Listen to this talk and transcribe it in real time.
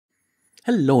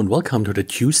Hello and welcome to the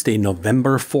Tuesday,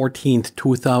 November 14th,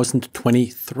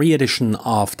 2023 edition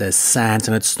of the SANS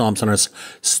and Storm Center's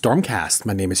Stormcast.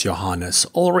 My name is Johannes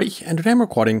Ulrich and today I'm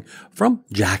recording from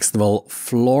Jacksonville,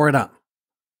 Florida.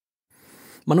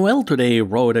 Manuel today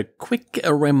wrote a quick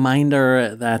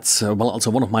reminder that's, also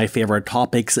one of my favorite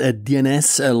topics,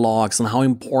 DNS logs and how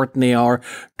important they are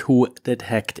to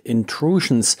detect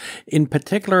intrusions. In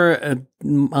particular,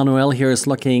 Manuel here is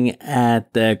looking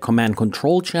at the command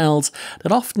control channels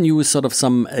that often use sort of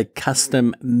some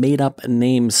custom made up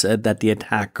names that the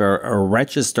attacker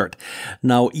registered.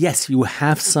 Now, yes, you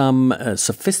have some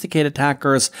sophisticated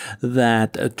attackers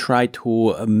that try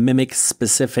to mimic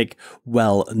specific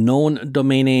well-known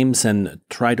domain names and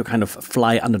try to kind of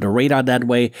fly under the radar that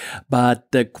way.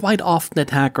 But quite often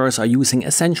attackers are using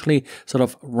essentially sort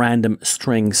of random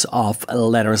strings of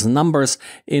letters and numbers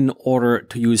in order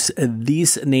to use these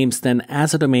names then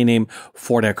as a domain name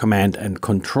for their command and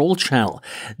control channel.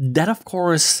 That, of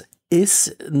course,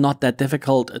 is not that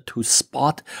difficult to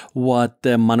spot. What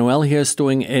Manuel here is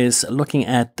doing is looking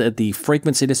at the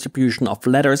frequency distribution of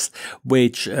letters,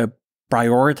 which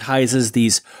prioritizes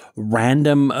these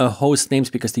random host names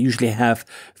because they usually have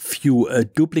few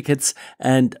duplicates,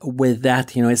 and with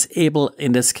that, is able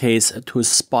in this case to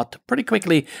spot pretty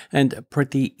quickly and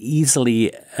pretty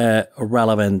easily a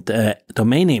relevant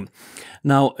domain name.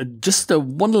 Now, just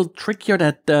one little trick here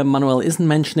that Manuel isn't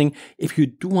mentioning: if you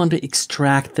do want to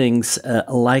extract things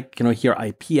like, here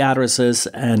IP addresses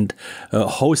and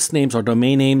host names or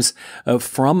domain names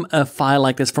from a file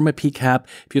like this, from a PCAP,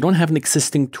 if you don't have an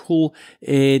existing tool,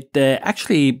 it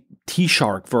actually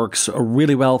T-Shark works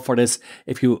really well for this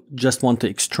if you just want to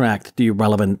extract the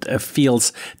relevant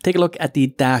fields. Take a look at the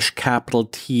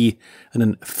 -T and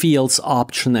then fields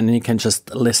option, and then you can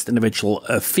just list individual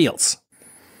fields.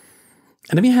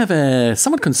 And then we have a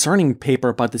somewhat concerning paper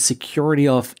about the security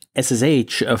of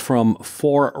SSH from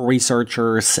 4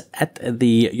 researchers at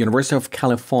the University of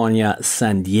California,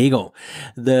 San Diego.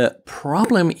 The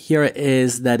problem here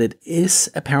is that it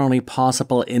is apparently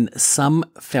possible in some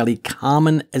fairly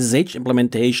common SSH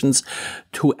implementations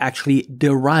to actually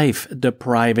derive the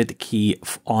private key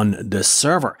on the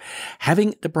server.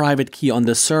 Having the private key on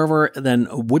the server then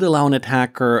would allow an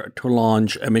attacker to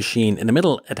launch a machine in the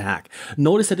middle attack.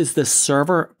 Notice that it's the server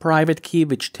private key,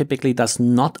 which typically does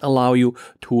not allow you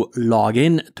to log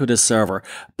in to the server,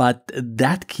 but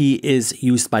that key is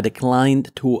used by the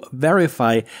client to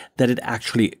verify that it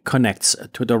actually connects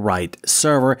to the right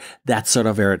server. That's sort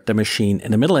of where the machine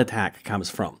in the middle attack comes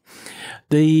from.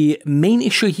 The main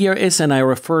issue here is, and I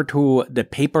refer to the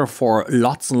paper for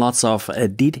lots and lots of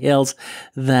details,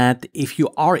 that if you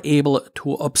are able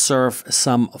to observe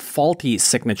some faulty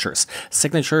signatures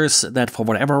that for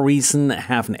whatever reason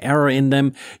have an error in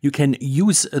them, you can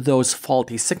use those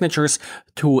faulty signatures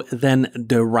to then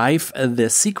derive the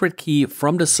secret key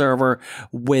from the server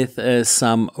with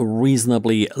some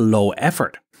reasonably low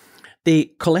effort.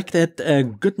 They collected a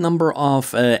good number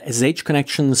of SSH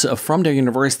connections from their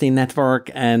university network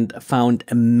and found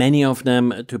many of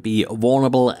them to be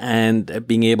vulnerable and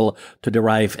being able to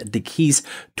derive the keys.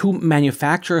 2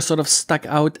 manufacturers sort of stuck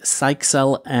out,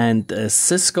 Zyxel and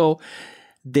Cisco.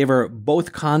 They were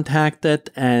both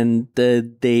contacted and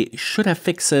they should have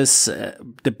fixes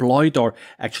deployed, or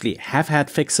actually have had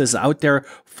fixes out there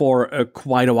for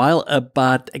quite a while.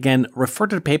 But again, refer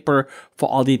to the paper for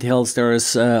all details.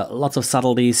 There's lots of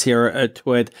subtleties here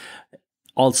to it.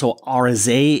 Also,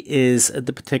 RSA is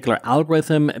the particular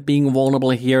algorithm being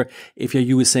vulnerable here. If you're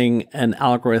using an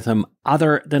algorithm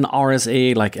other than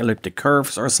RSA, like elliptic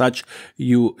curves or such,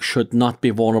 you should not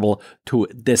be vulnerable to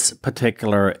this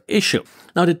particular issue.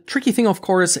 Now, the tricky thing, of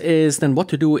course, is then what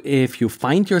to do if you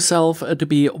find yourself to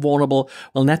be vulnerable.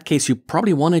 Well, in that case, you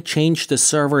probably want to change the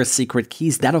server secret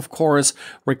keys. That, of course,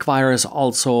 requires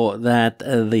also that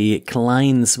the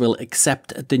clients will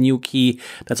accept the new key.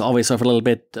 That's always sort of a little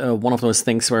bit one of those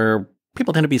things where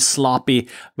people tend to be sloppy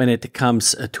when it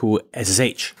comes to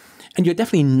SSH. And you're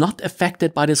definitely not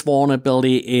affected by this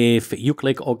vulnerability if you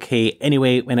click OK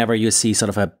anyway whenever you see sort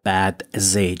of a bad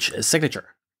SSH signature.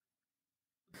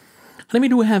 And then we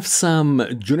do have some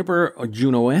Juniper or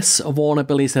JunOS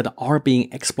vulnerabilities that are being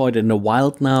exploited in the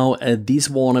wild now. These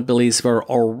vulnerabilities were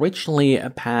originally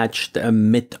patched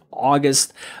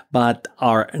mid-August, but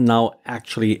are now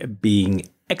actually being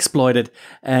exploited,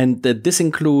 and this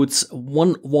includes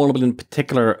one vulnerability in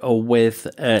particular with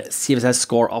a CVSS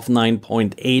score of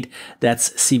 9.8.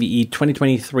 That's CVE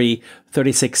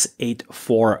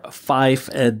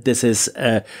 2023-36845. This is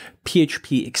a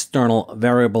PHP external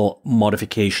variable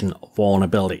modification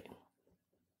vulnerability.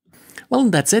 Well,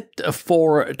 that's it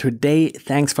for today.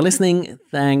 Thanks for listening.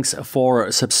 Thanks for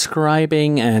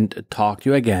subscribing, and talk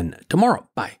to you again tomorrow.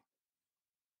 Bye.